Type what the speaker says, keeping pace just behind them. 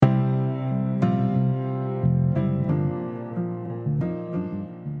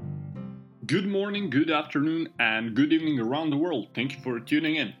Good morning, good afternoon, and good evening around the world. Thank you for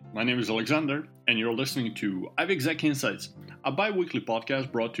tuning in. My name is Alexander, and you're listening to Ivy Exec Insights, a bi-weekly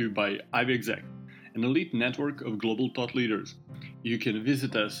podcast brought to you by Ivy Exec, an elite network of global thought leaders. You can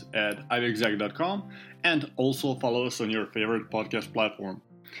visit us at ivyexec.com and also follow us on your favorite podcast platform.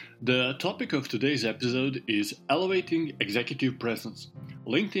 The topic of today's episode is elevating executive presence,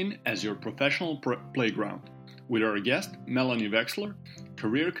 LinkedIn as your professional playground, with our guest, Melanie Wexler,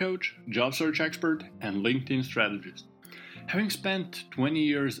 career coach, job search expert, and LinkedIn strategist. Having spent 20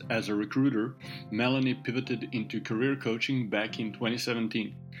 years as a recruiter, Melanie pivoted into career coaching back in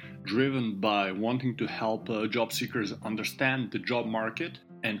 2017, driven by wanting to help job seekers understand the job market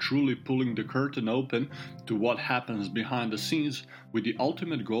and truly pulling the curtain open to what happens behind the scenes, with the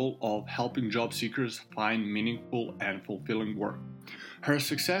ultimate goal of helping job seekers find meaningful and fulfilling work. Her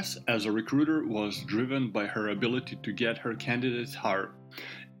success as a recruiter was driven by her ability to get her candidates hired.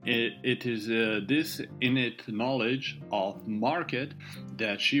 It is this innate knowledge of market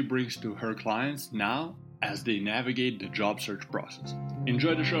that she brings to her clients now as they navigate the job search process.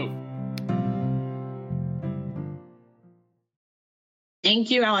 Enjoy the show.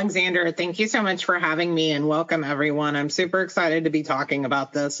 Thank you, Alexander. Thank you so much for having me, and welcome everyone. I'm super excited to be talking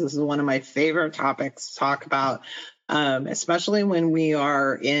about this. This is one of my favorite topics to talk about, especially when we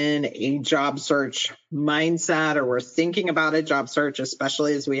are in a job search mindset or we're thinking about a job search,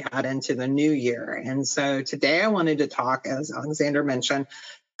 especially as we head into the new year. And so today I wanted to talk, as Alexander mentioned,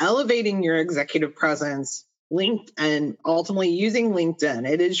 elevating your executive presence, and ultimately using LinkedIn.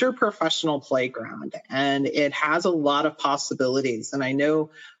 It is your professional playground, and it has a lot of possibilities. And I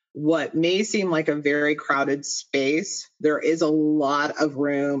know what may seem like a very crowded space, there is a lot of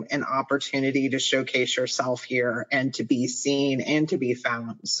room and opportunity to showcase yourself here and to be seen and to be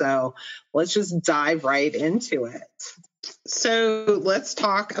found. So let's just dive right into it. So let's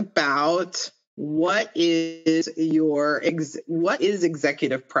talk about what is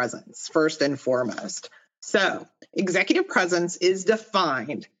executive presence first and foremost. So executive presence is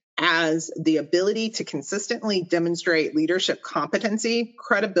defined as the ability to consistently demonstrate leadership competency,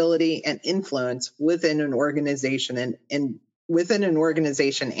 credibility, and influence within an organization and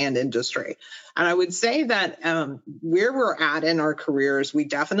industry. And I would say that where we're at in our careers, we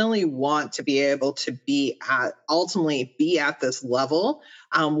definitely want to be able to ultimately be at this level,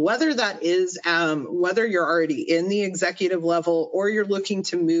 whether that is whether you're already in the executive level or you're looking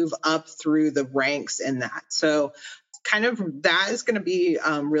to move up through the ranks in that. So kind of that is going to be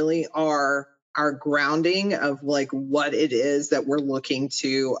really our grounding of like what it is that we're looking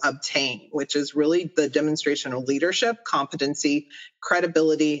to obtain, which is really the demonstration of leadership, competency,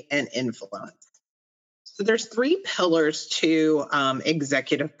 credibility, and influence. So there's three pillars to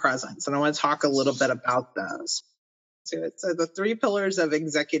executive presence, and I want to talk a little bit about those. So the three pillars of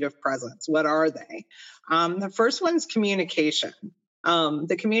executive presence, what are they? The first one's communication.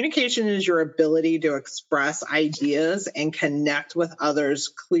 The communication is your ability to express ideas and connect with others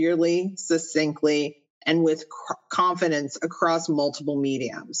clearly, succinctly, and with confidence across multiple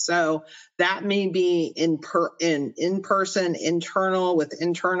mediums. So that may be in person, internal with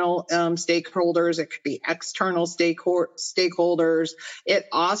internal stakeholders. It could be external stakeholders. It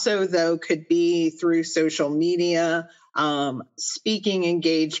also, though, could be through social media, speaking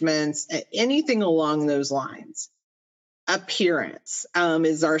engagements, anything along those lines. Appearance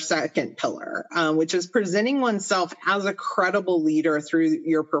is our second pillar, which is presenting oneself as a credible leader through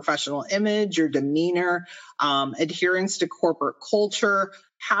your professional image, your demeanor, adherence to corporate culture.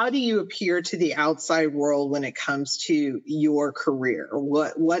 How do you appear to the outside world when it comes to your career?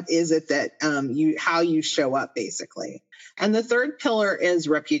 What is it that how you show up, basically? And the third pillar is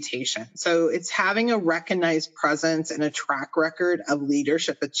reputation. So it's having a recognized presence and a track record of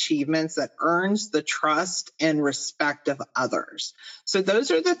leadership achievements that earns the trust and respect of others. So those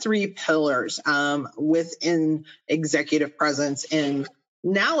are the three pillars within executive presence. And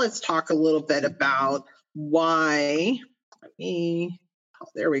now let's talk a little bit about why.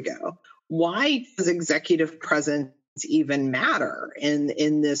 There we go. Why does executive presence even matter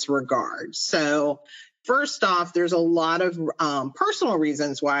in this regard? So first off, there's a lot of personal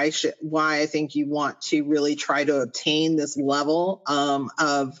reasons why I think you want to really try to obtain this level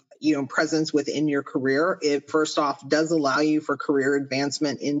of presence within your career. It first off does allow you for career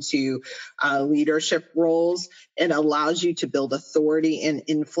advancement into leadership roles. It allows you to build authority and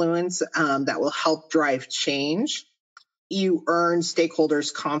influence that will help drive change. You earn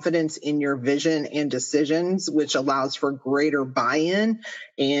stakeholders' confidence in your vision and decisions, which allows for greater buy-in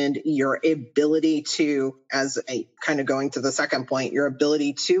and your ability to, as a kind of going to the second point, your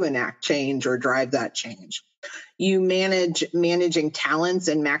ability to enact change or drive that change. You managing talents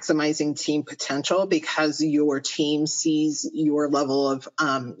and maximizing team potential because your team sees your level of,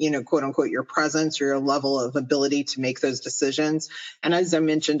 quote unquote, your presence or your level of ability to make those decisions. And as I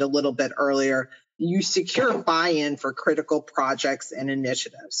mentioned a little bit earlier, you secure buy-in for critical projects and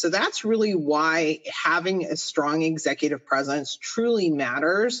initiatives. So that's really why having a strong executive presence truly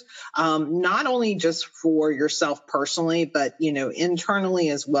matters, not only just for yourself personally, but internally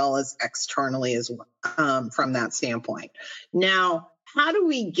as well as externally as well, from that standpoint. Now, how do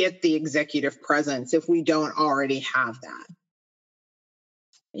we get the executive presence if we don't already have that?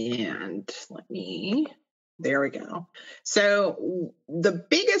 And there we go. So the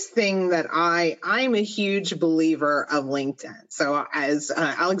biggest thing that I'm a huge believer of LinkedIn. So as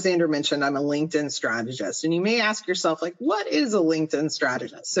Alexander mentioned, I'm a LinkedIn strategist. And you may ask yourself, like, what is a LinkedIn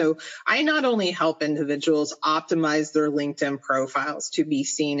strategist? So I not only help individuals optimize their LinkedIn profiles to be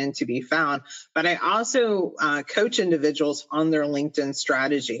seen and to be found, but I also coach individuals on their LinkedIn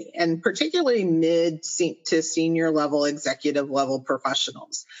strategy, and particularly mid to senior level, executive level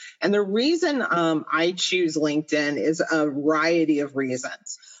professionals. And the reason I choose LinkedIn is a variety of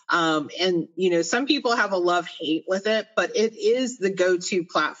reasons. Some people have a love-hate with it, but it is the go-to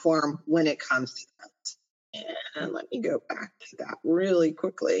platform when it comes to that. And let me go back to that really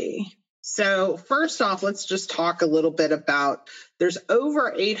quickly. So first off, let's just talk a little bit about, there's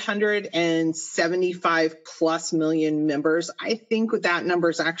over 875 plus million members. I think that number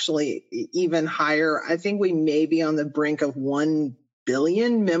is actually even higher. I think we may be on the brink of 1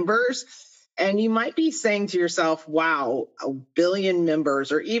 billion members. And you might be saying to yourself, wow, 1 billion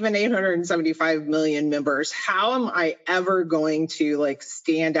members or even 875 million members, how am I ever going to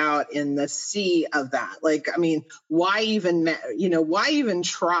stand out in the sea of that? Why even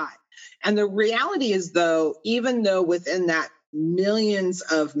try? And the reality is, though, even though within that millions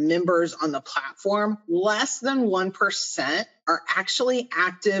of members on the platform, less than 1% are actually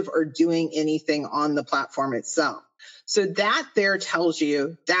active or doing anything on the platform itself. So that there tells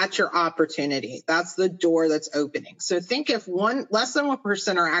you that's your opportunity. That's the door that's opening. So think if less than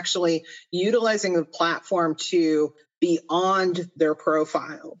 1% are actually utilizing the platform to beyond their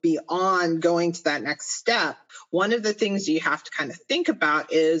profile, beyond going to that next step, one of the things you have to kind of think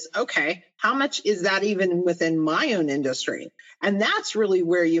about is, okay, how much is that even within my own industry? And that's really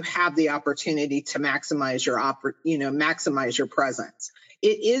where you have the opportunity to maximize your presence.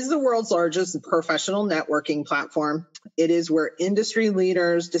 It is the world's largest professional networking platform. It is where industry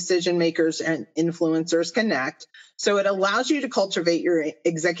leaders, decision makers, and influencers connect. So it allows you to cultivate your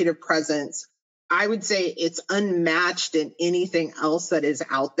executive presence. I would say it's unmatched in anything else that is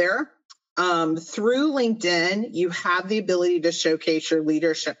out there. Through LinkedIn, you have the ability to showcase your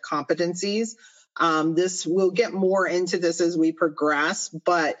leadership competencies. We'll get more into this as we progress,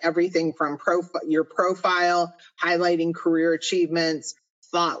 but everything from your profile, highlighting career achievements,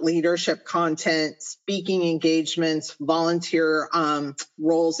 thought leadership content, speaking engagements, volunteer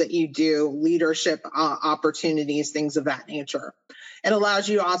roles that you do, leadership opportunities, things of that nature. It allows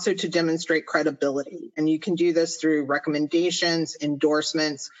you also to demonstrate credibility, and you can do this through recommendations,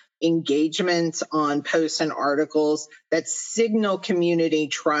 endorsements, engagements on posts and articles that signal community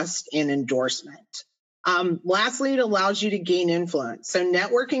trust and endorsement. Lastly, it allows you to gain influence. So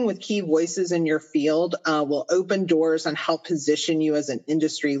networking with key voices in your field will open doors and help position you as an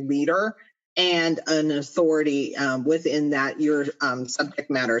industry leader and an authority within your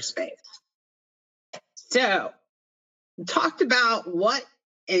subject matter space. So we talked about what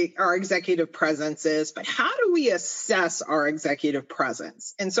our executive presence is, but how do we assess our executive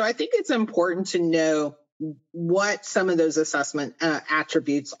presence? And so I think it's important to know what some of those assessment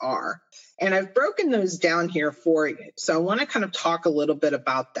attributes are. And I've broken those down here for you. So I want to kind of talk a little bit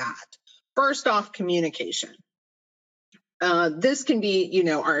about that. First off, communication. This can be,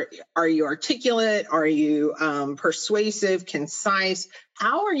 are you articulate? Are you persuasive, concise?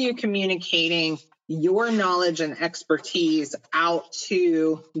 How are you communicating your knowledge and expertise out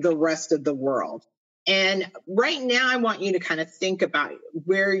to the rest of the world? And right now, I want you to kind of think about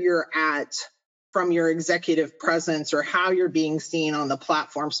where you're at from your executive presence or how you're being seen on the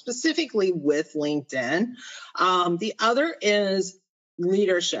platform, specifically with LinkedIn. The other is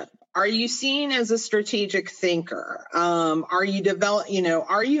leadership. Are you seen as a strategic thinker? Are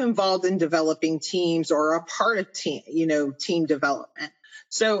you involved in developing teams or a part of team development?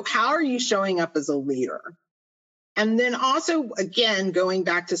 So how are you showing up as a leader? And then also, again, going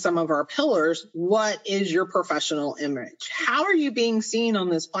back to some of our pillars, what is your professional image? How are you being seen on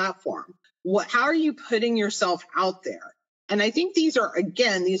this platform? How are you putting yourself out there? And I think these are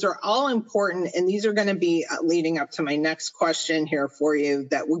all important, and these are going to be leading up to my next question here for you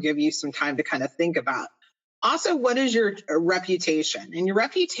that will give you some time to kind of think about. Also, what is your reputation? And your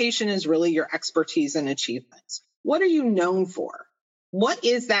reputation is really your expertise and achievements. What are you known for? What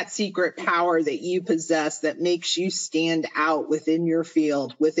is that secret power that you possess that makes you stand out within your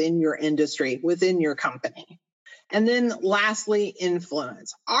field, within your industry, within your company? And then lastly,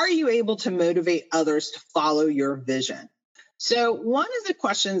 influence. Are you able to motivate others to follow your vision? So one of the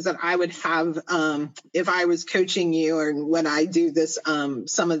questions that I would have if I was coaching you, or when I do this,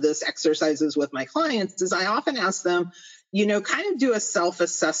 some of this exercises with my clients, is I often ask them, kind of do a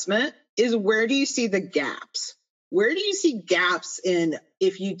self-assessment, is where do you see the gaps? Where do you see gaps in,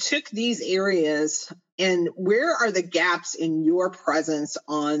 if you took these areas, and where are the gaps in your presence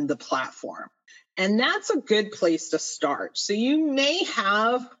on the platform? And that's a good place to start. So you may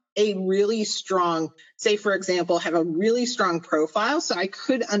have a really strong, say, for example, have a really strong profile. So I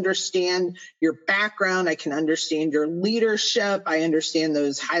could understand your background. I can understand your leadership. I understand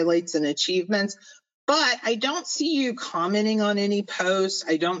those highlights and achievements. But I don't see you commenting on any posts.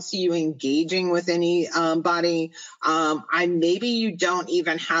 I don't see you engaging with anybody. Maybe you don't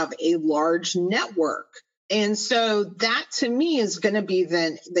even have a large network. And so that to me is going to be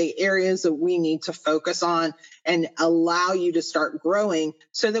then the areas that we need to focus on and allow you to start growing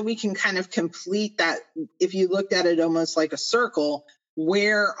so that we can kind of complete that. If you looked at it almost like a circle,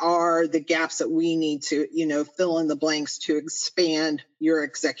 where are the gaps that we need to, fill in the blanks to expand your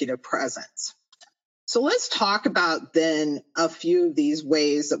executive presence? So let's talk about then a few of these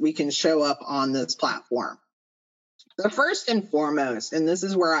ways that we can show up on this platform. The first and foremost, and this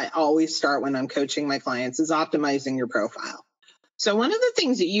is where I always start when I'm coaching my clients, is optimizing your profile. So one of the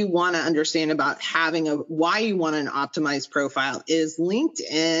things that you want to understand about why you want an optimized profile is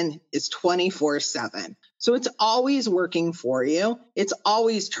LinkedIn is 24/7. So it's always working for you. It's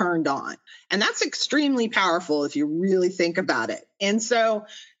always turned on. And that's extremely powerful if you really think about it. And so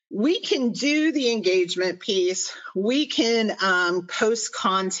we can do the engagement piece. We can post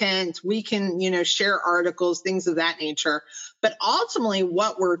content. We can, share articles, things of that nature. But ultimately,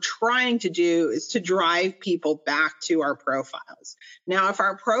 what we're trying to do is to drive people back to our profiles. Now, if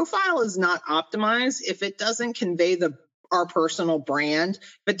our profile is not optimized, if it doesn't convey our personal brand,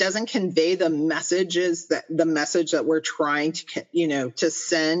 but doesn't convey the message that we're trying to, to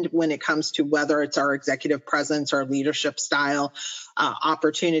send when it comes to whether it's our executive presence, our leadership style,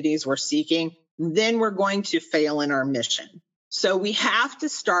 opportunities we're seeking, then we're going to fail in our mission. So we have to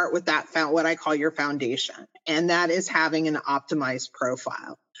start with that, what I call your foundation, and that is having an optimized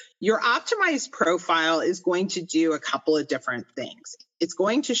profile. Your optimized profile is going to do a couple of different things. It's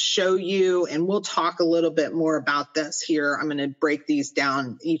going to show you, and we'll talk a little bit more about this here. I'm going to break these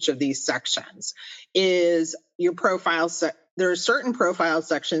down, each of these sections, is your profile. There are certain profile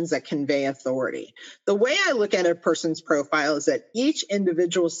sections that convey authority. The way I look at a person's profile is that each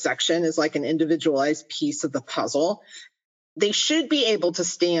individual section is like an individualized piece of the puzzle. They should be able to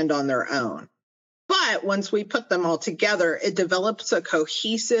stand on their own. But once we put them all together, it develops a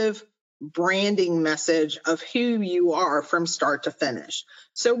cohesive branding message of who you are from start to finish.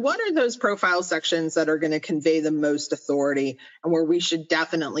 So what are those profile sections that are going to convey the most authority and where we should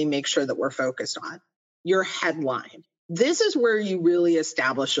definitely make sure that we're focused on? Your headline. This is where you really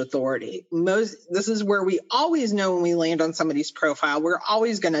establish authority. This is where we always know when we land on somebody's profile, we're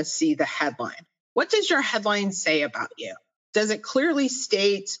always going to see the headline. What does your headline say about you? Does it clearly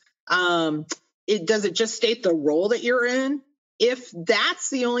state, does it just state the role that you're in? If that's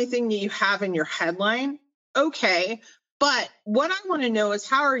the only thing that you have in your headline, okay. But what I want to know is,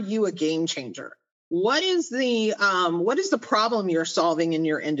 how are you a game changer? What is the problem you're solving in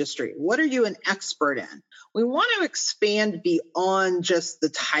your industry? What are you an expert in? We want to expand beyond just the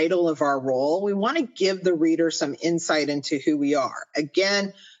title of our role. We want to give the reader some insight into who we are.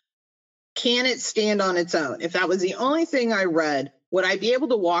 Again, can it stand on its own? If that was the only thing I read, would I be able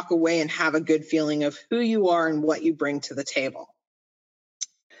to walk away and have a good feeling of who you are and what you bring to the table?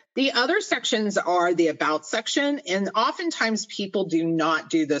 The other sections are the about section, and oftentimes people do not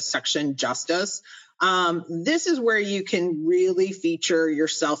do this section justice. This is where you can really feature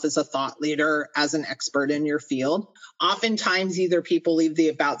yourself as a thought leader, as an expert in your field. Oftentimes, either people leave the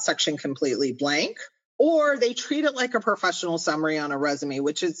about section completely blank, or they treat it like a professional summary on a resume,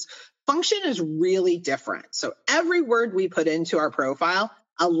 which is function is really different. So every word we put into our profile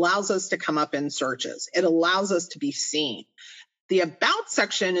allows us to come up in searches. It allows us to be seen. The about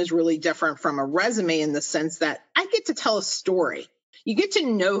section is really different from a resume in the sense that I get to tell a story. You get to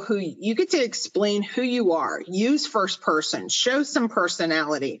know you get to explain who you are, use first person, show some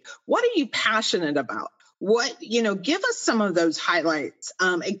personality. What are you passionate about? Give us some of those highlights.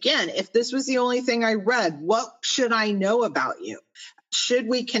 Again, if this was the only thing I read, what should I know about you? Should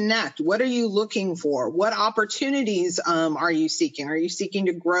we connect? What are you looking for? What opportunities are you seeking? Are you seeking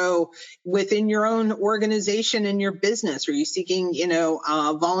to grow within your own organization and your business? Are you seeking,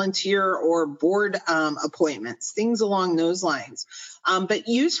 volunteer or board appointments? Things along those lines. But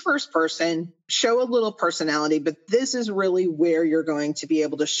use first person, show a little personality, but this is really where you're going to be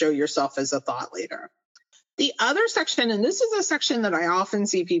able to show yourself as a thought leader. The other section, and this is a section that I often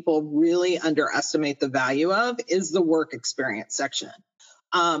see people really underestimate the value of, is the work experience section.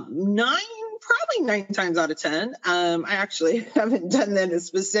 Probably 9 times out of 10. I actually haven't done that a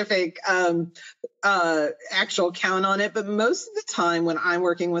specific actual count on it, but most of the time when I'm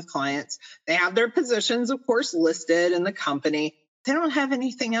working with clients, they have their positions, of course, listed in the company. They don't have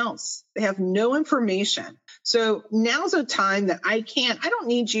anything else. They have no information. So now's a time that I don't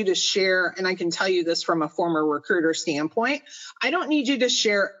need you to share, and I can tell you this from a former recruiter standpoint, I don't need you to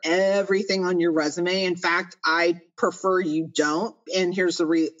share everything on your resume. In fact, I prefer you don't. And here's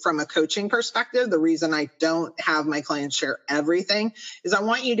from a coaching perspective, the reason I don't have my clients share everything is I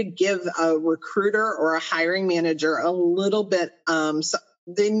want you to give a recruiter or a hiring manager a little bit,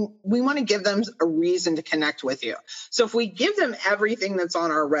 then we want to give them a reason to connect with you. So if we give them everything that's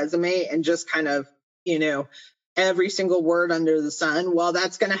on our resume and just kind of, every single word under the sun, well,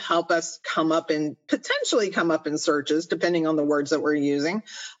 that's going to help us potentially come up in searches, depending on the words that we're using.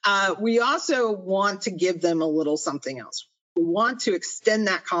 We also want to give them a little something else. We want to extend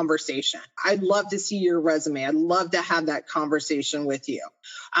that conversation. I'd love to see your resume. I'd love to have that conversation with you.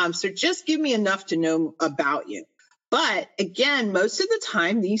 So just give me enough to know about you. But again, most of the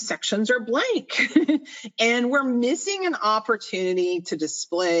time, these sections are blank and we're missing an opportunity to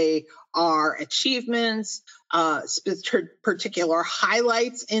display our achievements, particular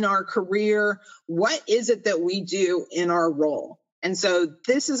highlights in our career. What is it that we do in our role? And so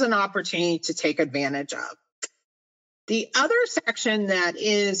this is an opportunity to take advantage of. The other section that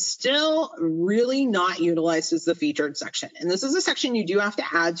is still really not utilized is the featured section. And this is a section you do have to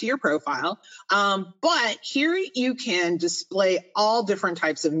add to your profile. But here you can display all different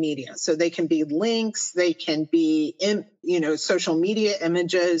types of media. So they can be links, they can be, social media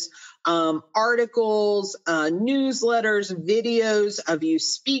images, articles, newsletters, videos of you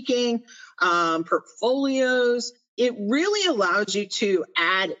speaking, portfolios. It really allows you to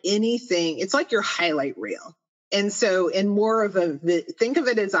add anything. It's like your highlight reel. And so think of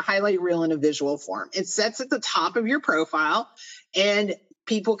it as a highlight reel in a visual form. It sits at the top of your profile and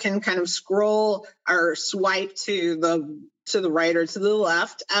people can kind of scroll or swipe to the right or to the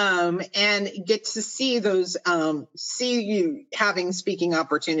left and get to see those, see you having speaking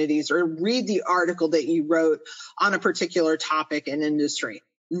opportunities or read the article that you wrote on a particular topic and industry.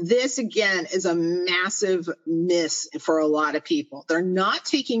 This, again, is a massive miss for a lot of people. They're not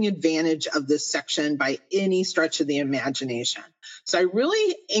taking advantage of this section by any stretch of the imagination. So I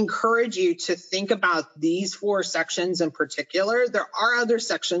really encourage you to think about these 4 sections in particular. There are other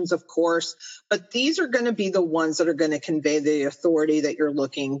sections, of course, but these are going to be the ones that are going to convey the authority that you're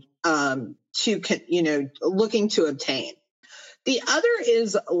looking to obtain. The other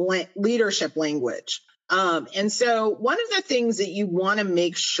is leadership language. And so one of the things that you want to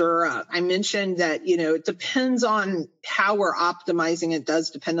make sure of, I mentioned that, it depends on how we're optimizing. It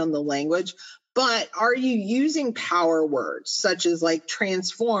does depend on the language, but are you using power words such as like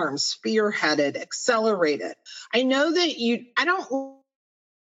transform, spearheaded, accelerated? I know that I don't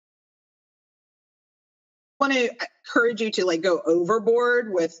want to encourage you to go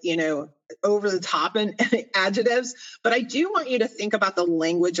overboard with, over the top and adjectives, but I do want you to think about the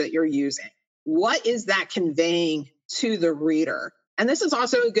language that you're using. What is that conveying to the reader? And this is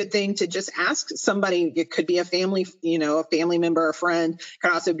also a good thing to just ask somebody. It could be a family, a family member, a friend, it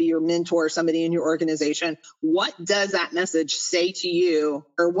could also be your mentor, somebody in your organization. What does that message say to you,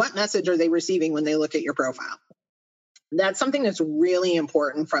 or what message are they receiving when they look at your profile? That's something that's really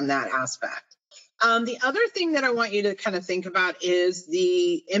important from that aspect. The other thing that I want you to kind of think about is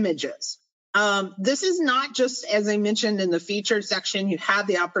the images. This is not just, as I mentioned in the featured section, you have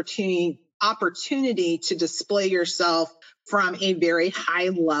the opportunity to display yourself from a very high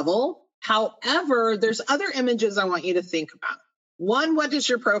level. However, there's other images I want you to think about. One, what does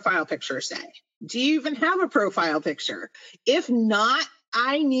your profile picture say? Do you even have a profile picture? If not,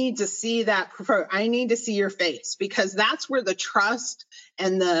 I need to see that. I need to see your face, because that's where the trust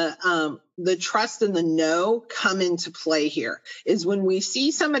and the trust and the know come into play here, is when we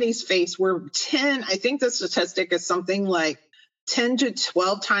see somebody's face, I think the statistic is something like 10 to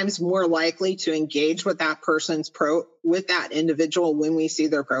 12 times more likely to engage with that with that individual when we see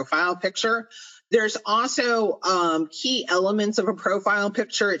their profile picture. There's also key elements of a profile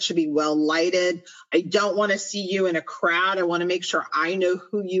picture. It should be well lighted. I don't want to see you in a crowd. I want to make sure I know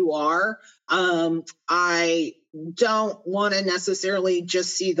who you are. I don't want to necessarily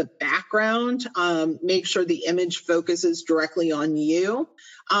just see the background. Make sure the image focuses directly on you.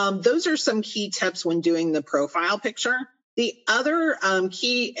 Those are some key tips when doing the profile picture. The other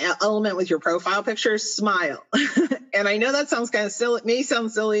key element with your profile picture is smile. And I know that sounds kind of silly, may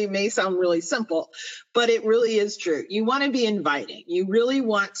sound silly, may sound really simple, but it really is true. You want to be inviting. You really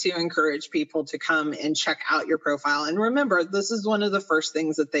want to encourage people to come and check out your profile. And remember, this is one of the first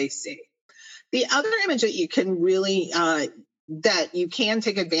things that they see. The other image that you can really that you can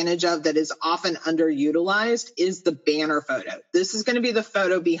take advantage of that is often underutilized is the banner photo. This is going to be the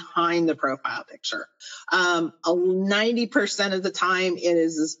photo behind the profile picture. 90% of the time, it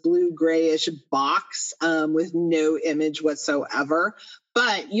is this blue grayish box with no image whatsoever.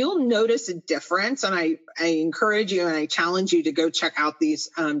 But you'll notice a difference, and I encourage you and I challenge you to go check out these,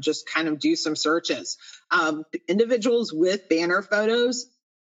 just kind of do some searches. Individuals with banner photos,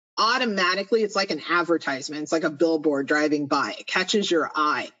 automatically, it's like an advertisement. It's like a billboard driving by. It catches your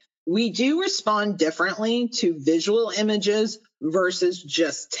eye. We do respond differently to visual images versus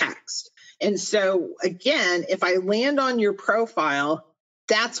just text. And so again, if I land on your profile,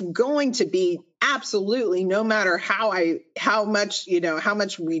 that's going to be absolutely, no matter how much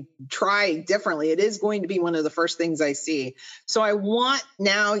we try differently, it is going to be one of the first things I see. So I want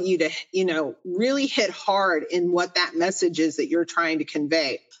now you to, really hit hard in what that message is that you're trying to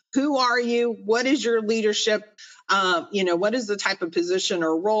convey. Who are you? What is your leadership? What is the type of position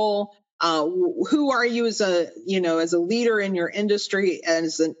or role? Who are you as a leader in your industry,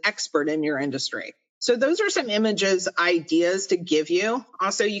 as an expert in your industry? So those are some images, ideas to give you.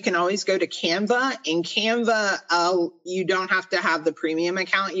 Also, you can always go to Canva. In Canva, you don't have to have the premium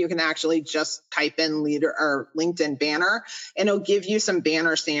account. You can actually just type in leader or LinkedIn banner, and it'll give you some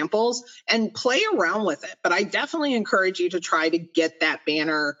banner samples and play around with it. But I definitely encourage you to try to get that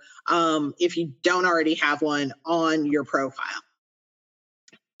banner, if you don't already have one, on your profile.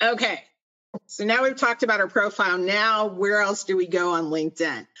 Okay, so now we've talked about our profile. Now, where else do we go on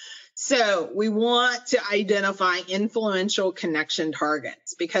LinkedIn? So we want to identify influential connection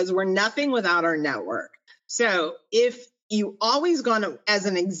targets because we're nothing without our network. So if you always going to, as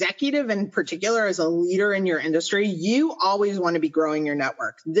an executive in particular, as a leader in your industry, you always want to be growing your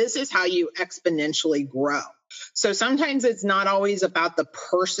network. This is how you exponentially grow. So sometimes it's not always about the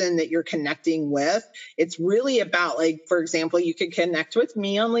person that you're connecting with. It's really about, like, for example, you could connect with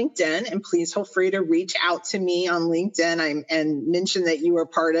me on LinkedIn, and please feel free to reach out to me on LinkedIn and mention that you were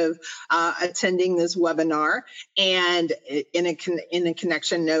part of attending this webinar and in a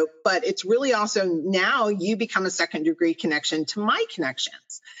connection note. But it's really also now you become a second degree connection to my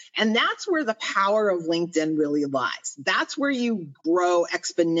connections. And that's where the power of LinkedIn really lies. That's where you grow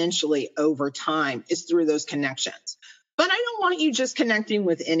exponentially over time, is through those connections. But I don't want you just connecting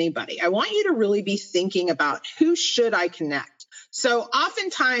with anybody. I want you to really be thinking about, who should I connect? So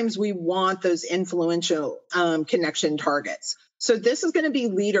oftentimes we want those influential connection targets. So this is going to be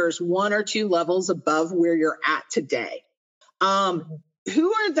leaders 1 or 2 levels above where you're at today.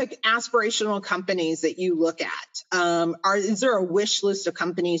 Who are the aspirational companies that you look at? Is there a wish list of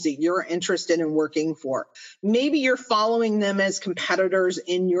companies that you're interested in working for? Maybe you're following them as competitors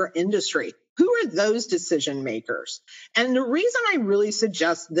in your industry. Who are those decision makers? And the reason I really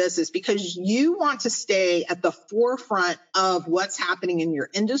suggest this is because you want to stay at the forefront of what's happening in your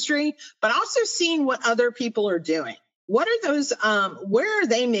industry, but also seeing what other people are doing. What are those, where are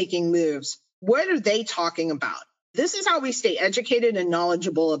they making moves? What are they talking about? This is how we stay educated and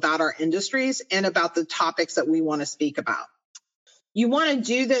knowledgeable about our industries and about the topics that we want to speak about. You want to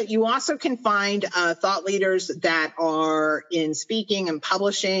do that. You also can find thought leaders that are in speaking and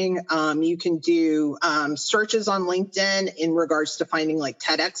publishing. You can do searches on LinkedIn in regards to finding like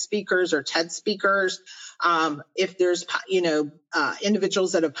TEDx speakers or TED speakers. If there's,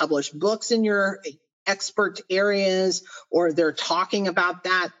 individuals that have published books in your expert areas, or they're talking about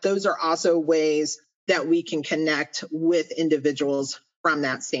that, those are also ways that we can connect with individuals from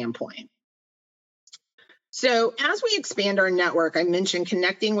that standpoint. So as we expand our network, I mentioned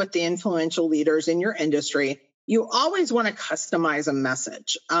connecting with the influential leaders in your industry. You always want to customize a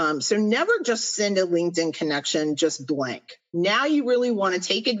message. So never just send a LinkedIn connection just blank. Now you really want to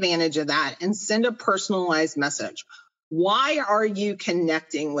take advantage of that and send a personalized message. Why are you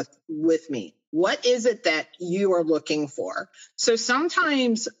connecting with me? What is it that you are looking for? So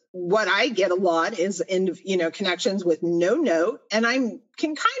sometimes what I get a lot is connections with no note, and I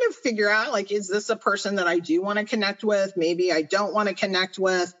can kind of figure out, like, is this a person that I do want to connect with? Maybe I don't want to connect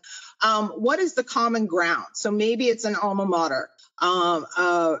with. What is the common ground? So maybe it's an alma mater,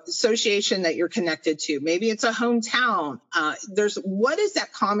 association that you're connected to. Maybe it's a hometown. What is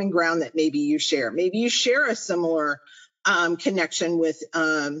that common ground that maybe you share? Maybe you share a similar connection with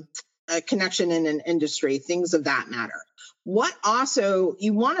a connection in an industry, things of that matter. What also,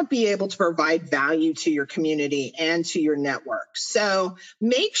 you want to be able to provide value to your community and to your network. So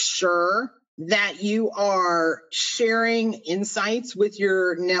make sure that you are sharing insights with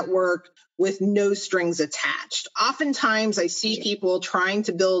your network with no strings attached. Oftentimes, I see people trying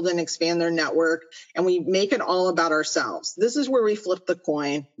to build and expand their network, and we make it all about ourselves. This is where we flip the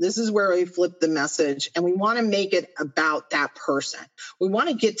coin. This is where we flip the message, and we want to make it about that person. We want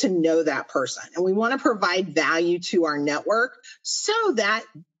to get to know that person, and we want to provide value to our network so that,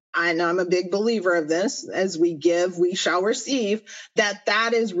 and I'm a big believer of this, as we give, we shall receive,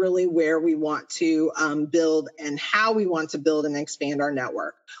 that is really where we want to build and how we want to build and expand our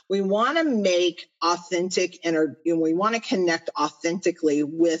network. We want to make authentic, we want to connect authentically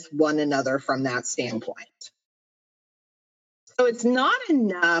with one another from that standpoint. So it's not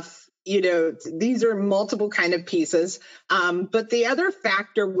enough, these are multiple kind of pieces. But the other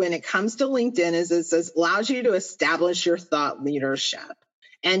factor when it comes to LinkedIn is it allows you to establish your thought leadership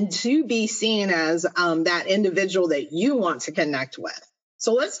and to be seen as that individual that you want to connect with.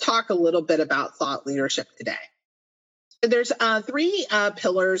 So let's talk a little bit about thought leadership today. There's three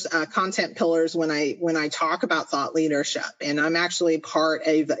pillars, content pillars when I talk about thought leadership, and I'm actually part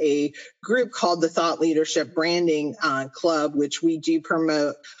of a group called the Thought Leadership Branding Club, which we do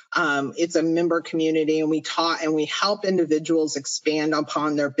promote. It's a member community, and we help individuals expand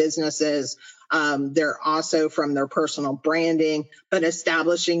upon their businesses. They're also from their personal branding, but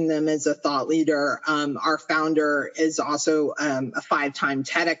establishing them as a thought leader. Our founder is also a 5-time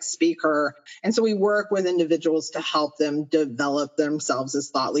TEDx speaker. And so we work with individuals to help them develop themselves as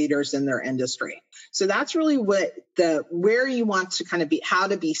thought leaders in their industry. So that's really where you want to kind of be, how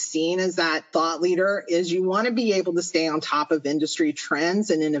to be seen as that thought leader is you want to be able to stay on top of industry trends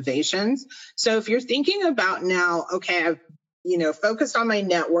and innovations. So if you're thinking about now, okay, I've focused on my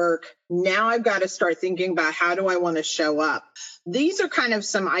network. Now I've got to start thinking about how do I want to show up. These are kind of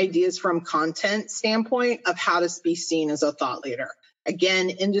some ideas from content standpoint of how to be seen as a thought leader.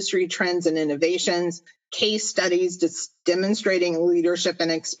 Again, industry trends and innovations, case studies demonstrating leadership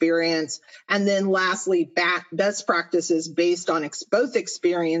and experience, and then lastly, best practices based on both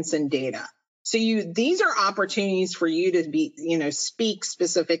experience and data. So these are opportunities for you to be, speak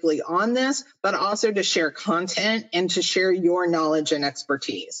specifically on this, but also to share content and to share your knowledge and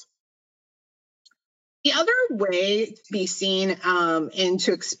expertise. The other way to be seen and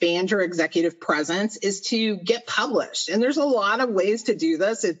to expand your executive presence is to get published. And there's a lot of ways to do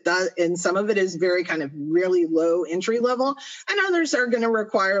this. It does, and some of it is very kind of really low entry level, and others are going to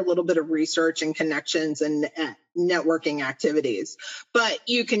require a little bit of research and connections and networking activities. But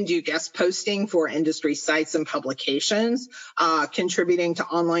you can do guest posting for industry sites and publications, contributing to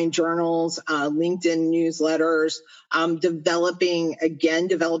online journals, LinkedIn newsletters, developing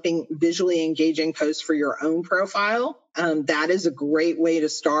visually engaging posts for your own profile. That is a great way to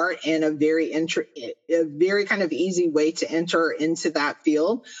start and a very kind of easy way to enter into that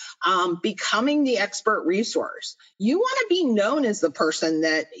field. Becoming the expert resource. You want to be known as the person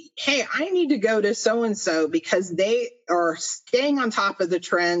that, hey, I need to go to so-and-so because they are staying on top of the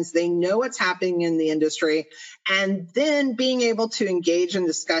trends. They know what's happening in the industry. And then being able to engage in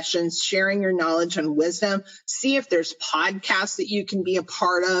discussions, sharing your knowledge and wisdom, see if there's podcasts that you can be a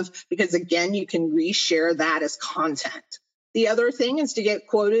part of, because again, you can reshare that as content. The other thing is to get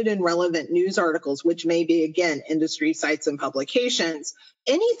quoted in relevant news articles, which may be, again, industry sites and publications,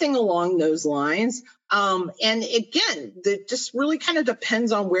 anything along those lines. And again, that just really kind of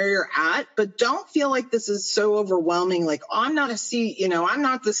depends on where you're at, but don't feel like this is so overwhelming. Like, oh, I'm not the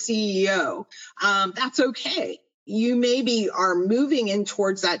CEO. That's okay. You maybe are moving in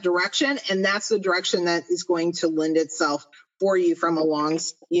towards that direction, and that's the direction that is going to lend itself for you from along,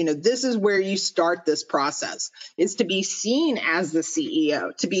 this is where you start this process, is to be seen as the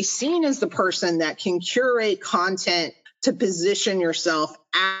CEO, to be seen as the person that can curate content to position yourself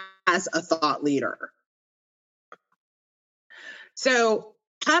as a thought leader. So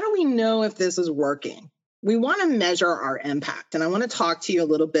how do we know if this is working? We want to measure our impact. And I want to talk to you a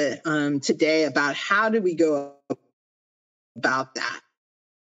little bit today about how do we go about that.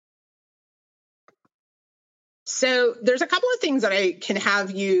 So there's a couple of things that I can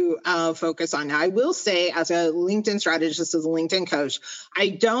have you focus on. Now, I will say, as a LinkedIn strategist, as a LinkedIn coach, I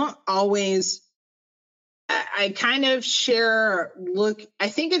don't always, I kind of I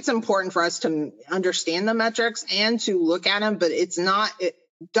think it's important for us to understand the metrics and to look at them, but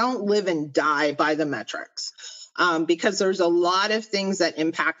live and die by the metrics. Because there's a lot of things that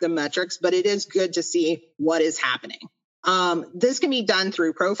impact the metrics, but it is good to see what is happening. This can be done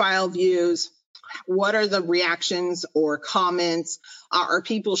through profile views. What are the reactions or comments? Are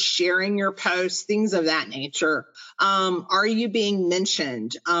people sharing your posts? Things of that nature. Are you being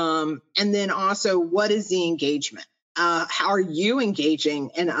mentioned? And then also, what is the engagement? How are you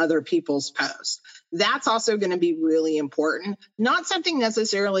engaging in other people's posts? That's also going to be really important. Not something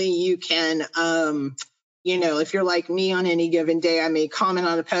necessarily you can, if you're like me on any given day, I may comment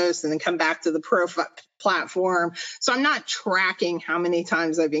on a post and then come back to the profile platform. So I'm not tracking how many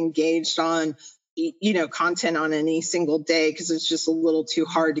times I've engaged on, content on any single day because it's just a little too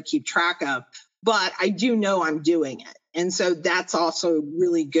hard to keep track of. But I do know I'm doing it. And so that's also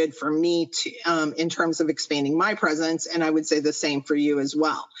really good for me to, in terms of expanding my presence. And I would say the same for you as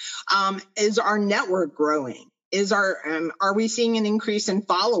well. Is our network growing? Are we seeing an increase in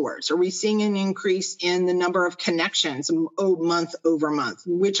followers? Are we seeing an increase in the number of connections month over month?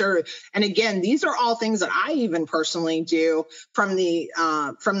 And again, these are all things that I even personally do from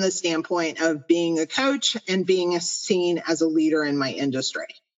the standpoint of being a coach and being seen as a leader in my industry.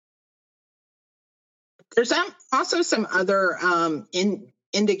 There's also some other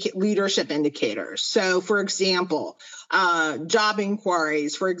leadership indicators. So, for example, job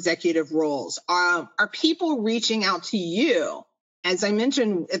inquiries for executive roles. Are people reaching out to you? As I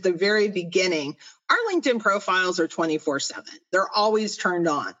mentioned at the very beginning, our LinkedIn profiles are 24/7. They're always turned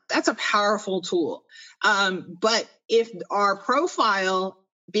on. That's a powerful tool. But if our profile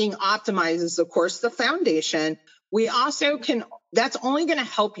being optimized is, of course, the foundation, we also that's only going to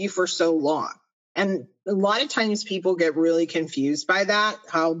help you for so long. And a lot of times people get really confused by that.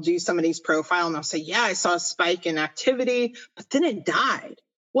 I'll do somebody's profile and I'll say, yeah, I saw a spike in activity, but then it died.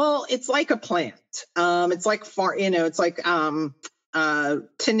 Well, it's like a plant. It's like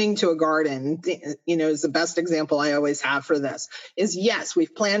tending to a garden, is the best example I always have for this is, yes,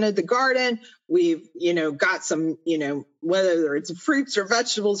 we've planted the garden. We've, got some, whether it's fruits or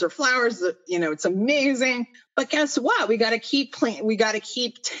vegetables or flowers, it's amazing. But guess what? We got to keep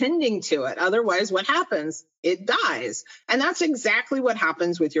tending to it. Otherwise, what happens? It dies. And that's exactly what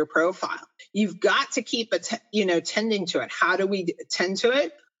happens with your profile. You've got to keep tending to it. How do we tend to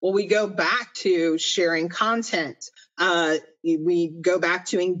it? Well, we go back to sharing content. We go back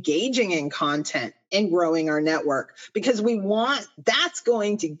to engaging in content and growing our network because that's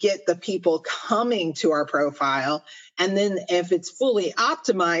going to get the people coming to our profile. And then if it's fully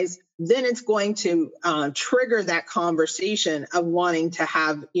optimized, then it's going to trigger that conversation of wanting to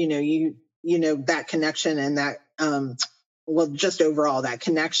have, that connection and that, just overall that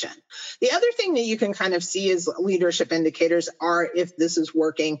connection. The other thing that you can kind of see as leadership indicators are, if this is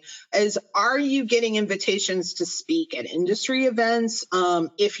working, is are you getting invitations to speak at industry events?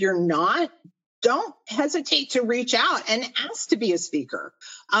 If you're not, don't hesitate to reach out and ask to be a speaker.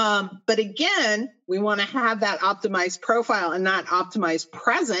 But again, we want to have that optimized profile and not optimized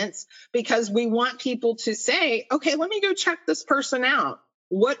presence because we want people to say, okay, let me go check this person out.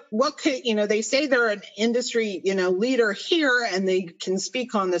 What could, they say they're an industry, leader here and they can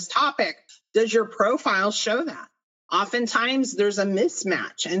speak on this topic. Does your profile show that? Oftentimes there's a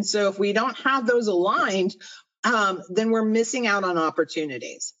mismatch. And so if we don't have those aligned, then we're missing out on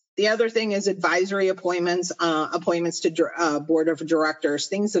opportunities. The other thing is advisory appointments to board of directors,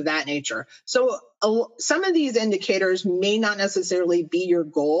 things of that nature. So some of these indicators may not necessarily be your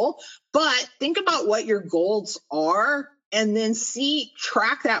goal, but think about what your goals are and then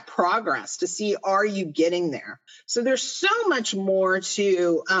track that progress to see, are you getting there? So there's so much more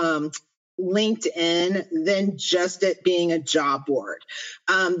to LinkedIn than just it being a job board.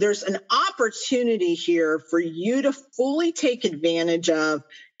 There's an opportunity here for you to fully take advantage of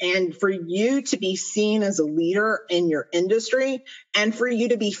and for you to be seen as a leader in your industry and for you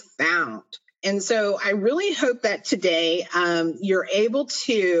to be found. And so I really hope that today you're able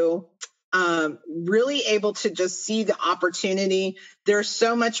to really able to just see the opportunity. There's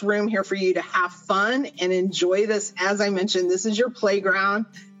so much room here for you to have fun and enjoy this. As I mentioned, this is your playground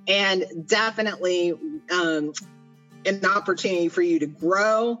and definitely an opportunity for you to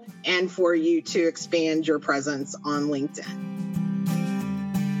grow and for you to expand your presence on LinkedIn.